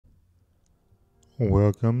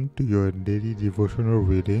Welcome to your daily devotional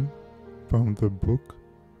reading from the book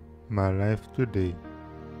My Life Today,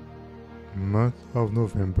 month of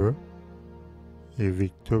November, A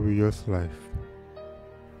Victorious Life.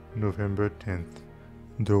 November 10th.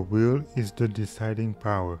 The will is the deciding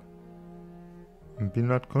power. Be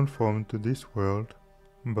not conformed to this world,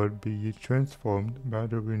 but be ye transformed by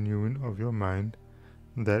the renewing of your mind,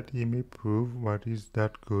 that ye may prove what is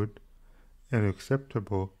that good and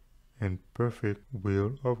acceptable and perfect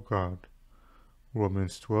will of God.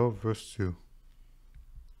 Romans 12 verse 2.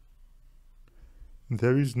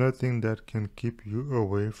 There is nothing that can keep you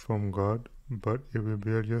away from God but a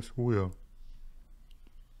rebellious will.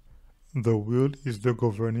 The will is the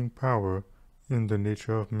governing power in the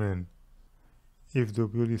nature of man. If the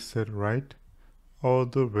will is set right, all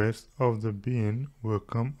the rest of the being will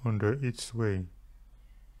come under its sway.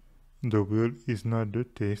 The will is not the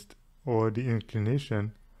taste or the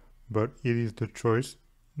inclination, but it is the choice,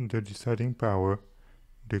 the deciding power,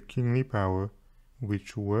 the kingly power,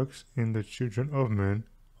 which works in the children of men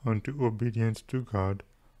unto obedience to God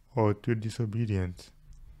or to disobedience.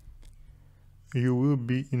 You will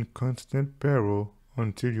be in constant peril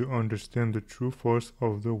until you understand the true force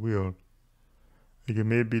of the will. You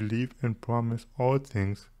may believe and promise all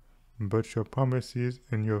things, but your promises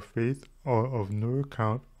and your faith are of no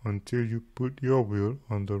account until you put your will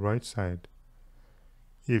on the right side.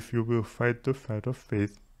 If you will fight the fight of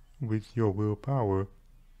faith with your willpower,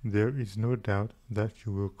 there is no doubt that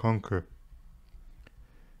you will conquer.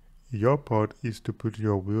 Your part is to put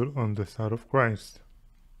your will on the side of Christ.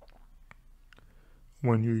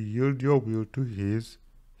 When you yield your will to His,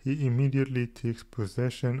 He immediately takes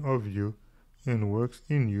possession of you and works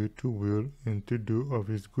in you to will and to do of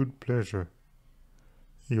His good pleasure.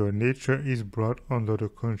 Your nature is brought under the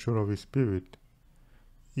control of His Spirit.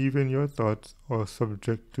 Even your thoughts are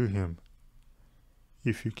subject to Him.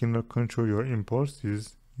 If you cannot control your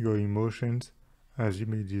impulses, your emotions, as you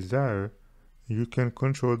may desire, you can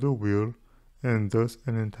control the will, and thus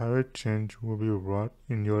an entire change will be wrought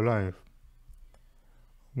in your life.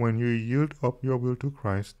 When you yield up your will to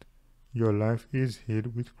Christ, your life is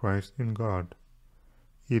hid with Christ in God.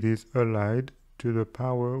 It is allied to the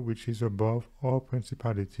power which is above all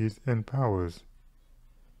principalities and powers.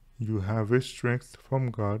 You have a strength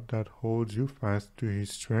from God that holds you fast to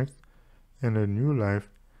His strength, and a new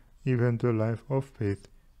life, even the life of faith,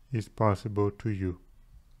 is possible to you.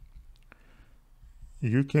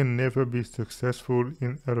 You can never be successful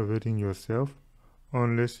in elevating yourself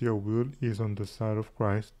unless your will is on the side of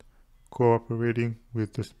Christ, cooperating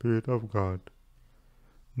with the Spirit of God.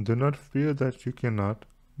 Do not fear that you cannot,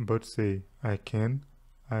 but say, I can,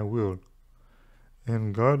 I will.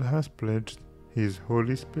 And God has pledged His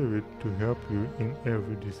Holy Spirit to help you in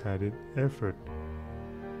every decided effort.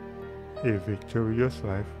 A Victorious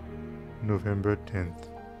Life, November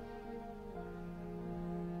 10th.